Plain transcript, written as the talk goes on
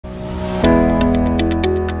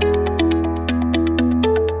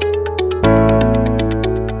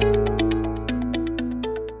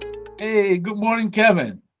morning,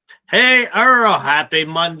 Kevin. Hey, Earl. Happy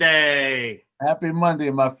Monday. Happy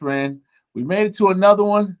Monday, my friend. We made it to another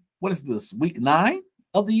one. What is this, week 9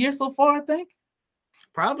 of the year so far, I think?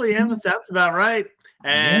 Probably, yeah, that sounds about right.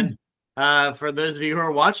 And for those of you who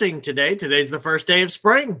are watching today's the first day of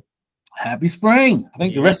spring. Happy spring. I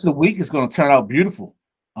think the rest of the week is going to turn out beautiful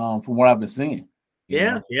from what I've been seeing.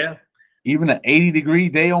 Yeah. Even an 80-degree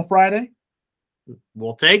day on Friday.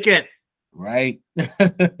 We'll take it. Right.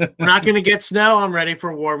 We're not going to get snow. I'm ready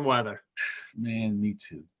for warm weather. Man, me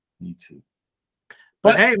too. Me too.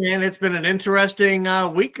 But hey, man, it's been an interesting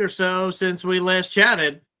week or so since we last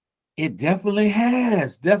chatted. It definitely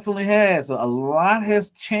has. Definitely has. A lot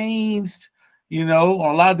has changed, on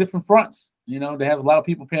a lot of different fronts. They have a lot of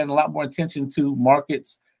people paying a lot more attention to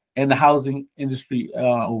markets and the housing industry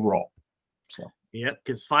overall. So, yep,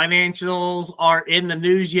 because financials are in the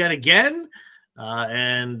news yet again.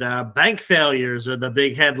 And bank failures are the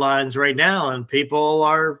big headlines right now, and people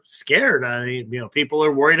are scared. People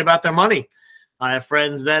are worried about their money. I have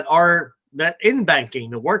friends that in banking,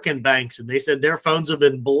 that work in banks, and they said their phones have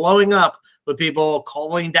been blowing up with people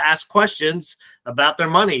calling to ask questions about their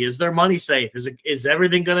money. Is their money safe? Is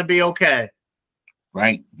everything going to be okay?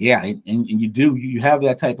 Right. Yeah, and you have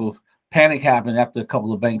that type of panic happen after a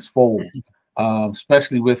couple of banks fold,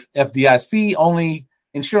 especially with FDIC only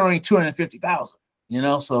insuring 250,000,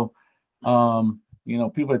 so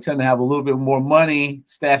people tend to have a little bit more money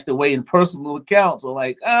stashed away in personal accounts. So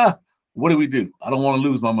like, what do we do? I don't want to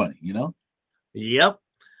lose my money, Yep.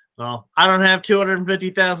 Well, I don't have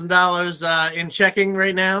 $250,000 in checking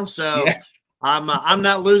right now, so yeah. I'm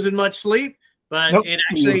not losing much sleep, but It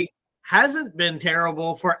actually hasn't been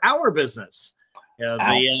terrible for our business.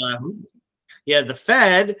 The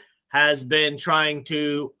Fed has been trying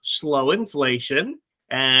to slow inflation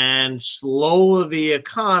and slow the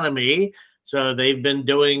economy. So they've been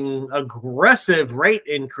doing aggressive rate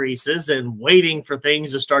increases and waiting for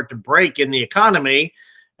things to start to break in the economy.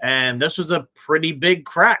 And this was a pretty big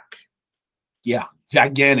crack. Yeah,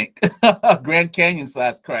 gigantic. Grand Canyon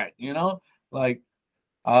size crack,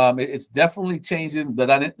 it's definitely changing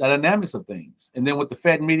the dynamics of things. And then with the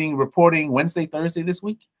Fed meeting reporting Wednesday, Thursday this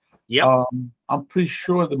week, I'm pretty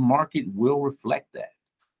sure the market will reflect that.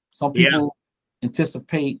 Some people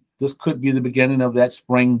anticipate this could be the beginning of that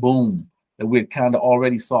spring boom that we kind of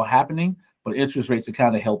already saw happening, but interest rates have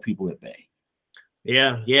kind of held people at bay.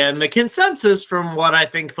 Yeah. And the consensus from what I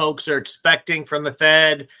think folks are expecting from the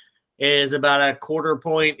Fed is about a 1/4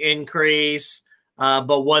 point increase.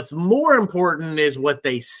 But what's more important is what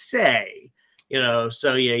they say,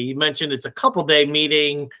 So, you mentioned it's a couple-day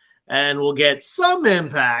meeting, and we'll get some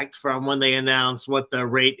impact from when they announce what the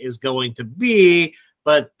rate is going to be.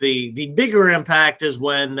 But the bigger impact is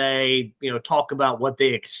when they, talk about what they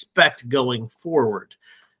expect going forward.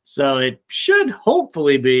 So it should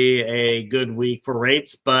hopefully be a good week for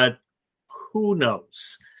rates, but who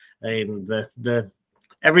knows? I mean,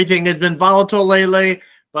 everything has been volatile lately,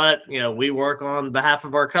 but, we work on behalf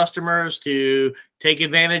of our customers to take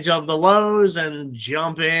advantage of the lows and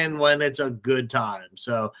jump in when it's a good time.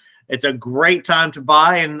 So it's a great time to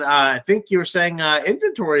buy. And I think you were saying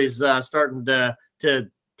inventory is starting to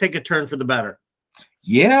take a turn for the better.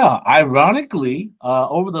 Yeah, ironically,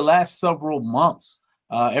 over the last several months,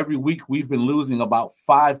 every week we've been losing about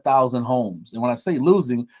 5,000 homes. And when I say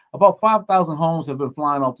losing, about 5,000 homes have been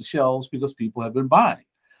flying off the shelves because people have been buying.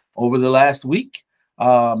 Over the last week,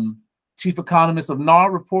 chief economist of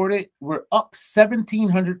NAR reported we're up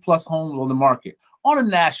 1,700 plus homes on the market on a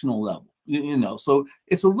national level, so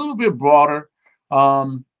it's a little bit broader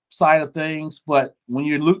side of things. But when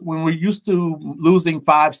we're used to losing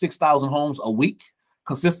 5,000-6,000 homes a week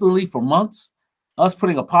consistently for months, us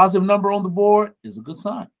putting a positive number on the board is a good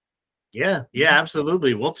sign. Yeah,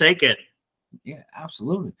 absolutely. We'll take it. Yeah,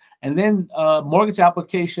 absolutely. And then mortgage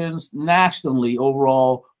applications nationally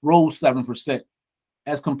overall rose 7%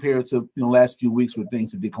 as compared to last few weeks where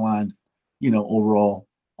things have declined, overall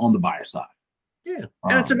on the buyer side. Yeah,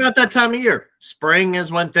 and it's about that time of year. Spring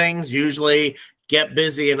is when things usually get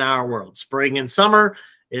busy in our world. Spring and summer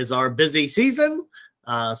is our busy season.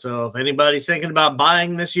 So if anybody's thinking about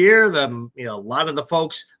buying this year, then a lot of the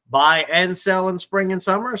folks buy and sell in spring and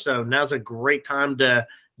summer. So now's a great time to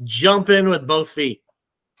jump in with both feet.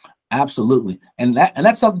 Absolutely, and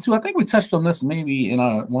that's something too. I think we touched on this maybe in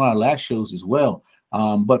one of our last shows as well.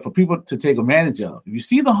 But for people to take advantage of, if you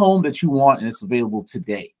see the home that you want and it's available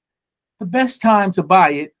today, the best time to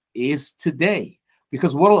buy it is today.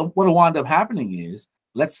 Because what'll wind up happening is,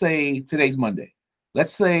 let's say today's Monday.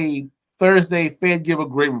 Let's say Thursday, Fed give a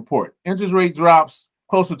great report. Interest rate drops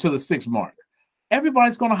closer to the 6 mark.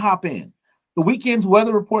 Everybody's going to hop in. The weekend's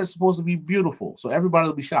weather report is supposed to be beautiful, so everybody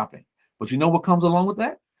will be shopping. But you know what comes along with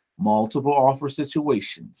that? Multiple offer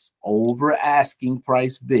situations, over asking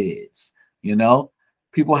price bids, you know,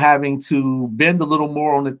 people having to bend a little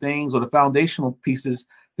more on the things or the foundational pieces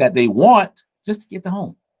that they want just to get the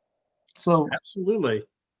home. So absolutely,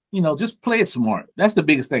 you know, just play it smart. That's the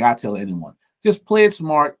biggest thing I tell anyone. Just play it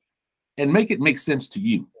smart and make it make sense to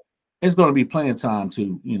you. It's going to be plenty of time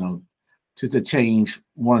to, you know, to change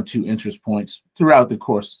 1 or 2 interest points throughout the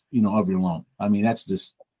course, you know, of your loan. I mean, that's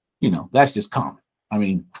just, you know, that's just common. I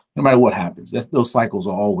mean, no matter what happens, those cycles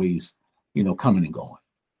are always, you know, coming and going.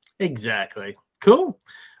 Exactly. Cool.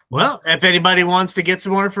 Well, if anybody wants to get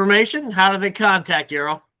some more information, how do they contact you,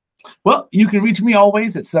 Earl? Well, you can reach me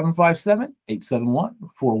always at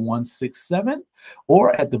 757-871-4167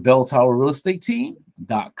 or at the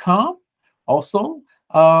belltowerrealestateteam.com. Also,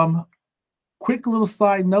 quick little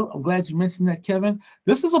side note, I'm glad you mentioned that, Kevin.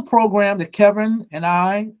 This is a program that Kevin and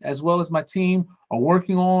I, as well as my team, are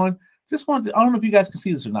working on. Just wanted to, I don't know if you guys can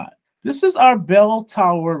see this or not. This is our Bell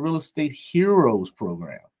Tower Real Estate Heroes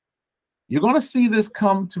program. You're going to see this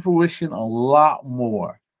come to fruition a lot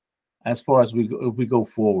more as far as we go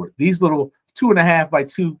forward. These little 2.5 by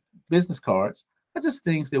 2 business cards are just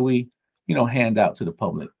things that we, you know, hand out to the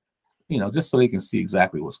public, you know, just so they can see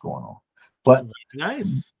exactly what's going on. But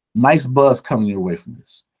nice buzz coming your way from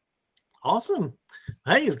this. Awesome.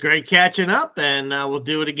 Hey, it's great catching up, and we'll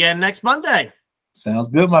do it again next Monday. Sounds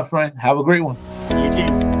good, my friend. Have a great one. You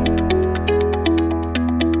too.